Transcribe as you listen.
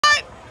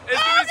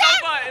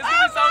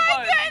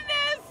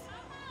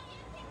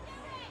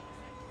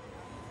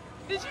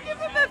Did you give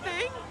him the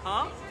thing?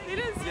 Huh? He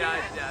didn't see it. Yeah, I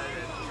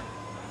did.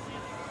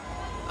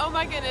 Oh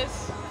my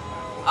goodness.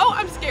 Oh,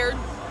 I'm scared.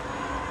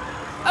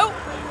 Oh.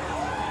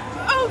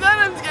 Oh God,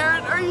 I'm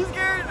scared. Are you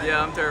scared?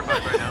 Yeah, I'm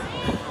terrified right now.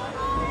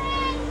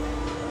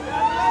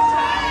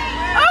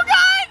 Oh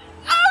God!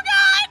 Oh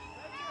God!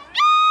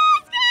 Oh,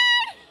 I'm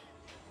scared!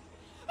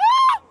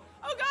 Oh!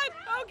 Oh God!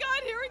 Oh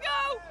God! Here we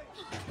go!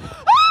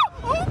 Oh!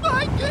 Oh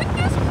my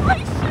goodness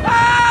gracious!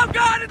 Oh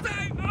God! It's a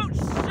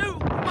shoot!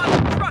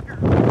 Mother trucker!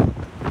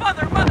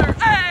 Mother!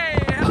 Hey!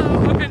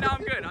 Hello. Okay, now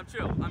I'm good. I'm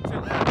chill. I'm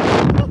chill.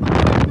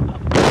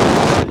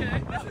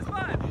 Okay, this is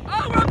fine.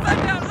 Oh, we're upside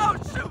down. Oh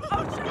shoot!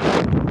 Oh shoot!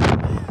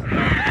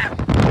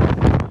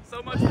 So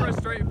much for a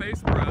straight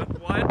face, bro.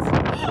 What?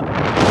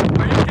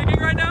 Are you kicking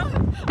right now?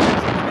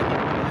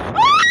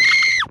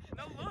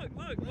 No, look.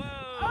 Whoa.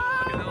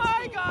 Okay, that was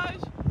my cool.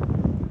 gosh!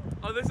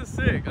 Oh, this is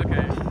sick.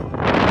 Okay.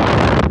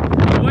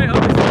 The way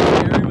up is so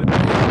scary with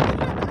this.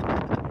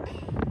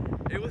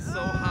 It was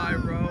so high,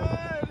 bro.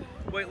 God.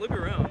 Wait, look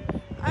around.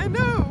 I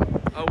know.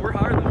 Oh, we're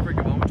higher than the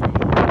freaking Vol-Tron.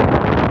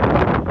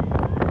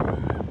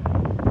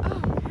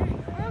 Oh,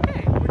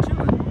 okay. We're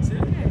chilling. See?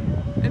 Okay.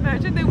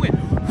 Imagine they went.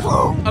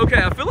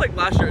 Okay, I feel like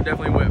last year it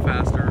definitely went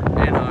faster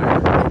and higher.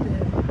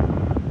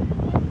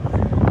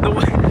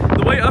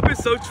 The way up is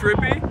so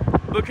trippy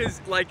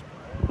because like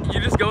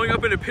you're just going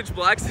up into pitch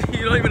black, so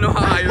you don't even know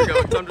how high you're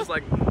going. So I'm just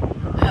like,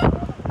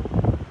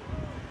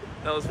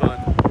 that was fun.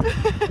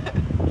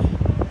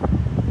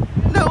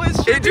 No, it's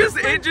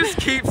It just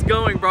keeps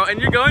going, bro.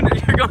 And you're going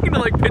to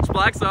like pitch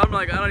black, so I'm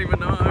like, I don't even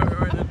know how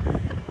right now.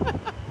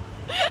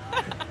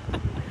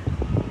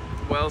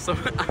 Well, so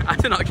I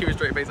did not keep a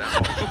straight face at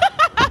all.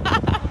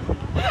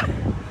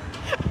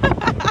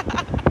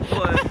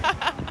 What?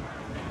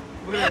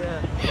 Look at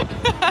that.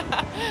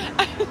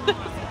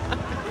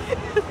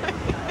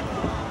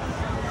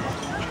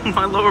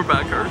 My lower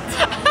back hurts.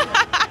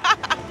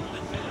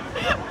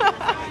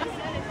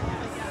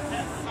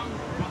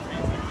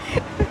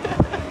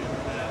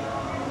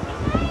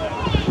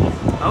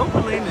 Oh,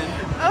 we're leaning.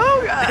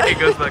 Oh God. It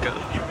goes back up.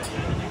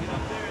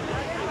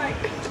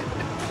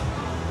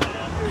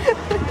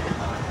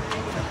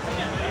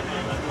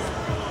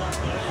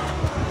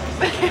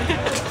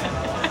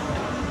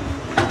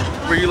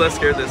 Were you less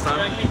scared this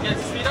time?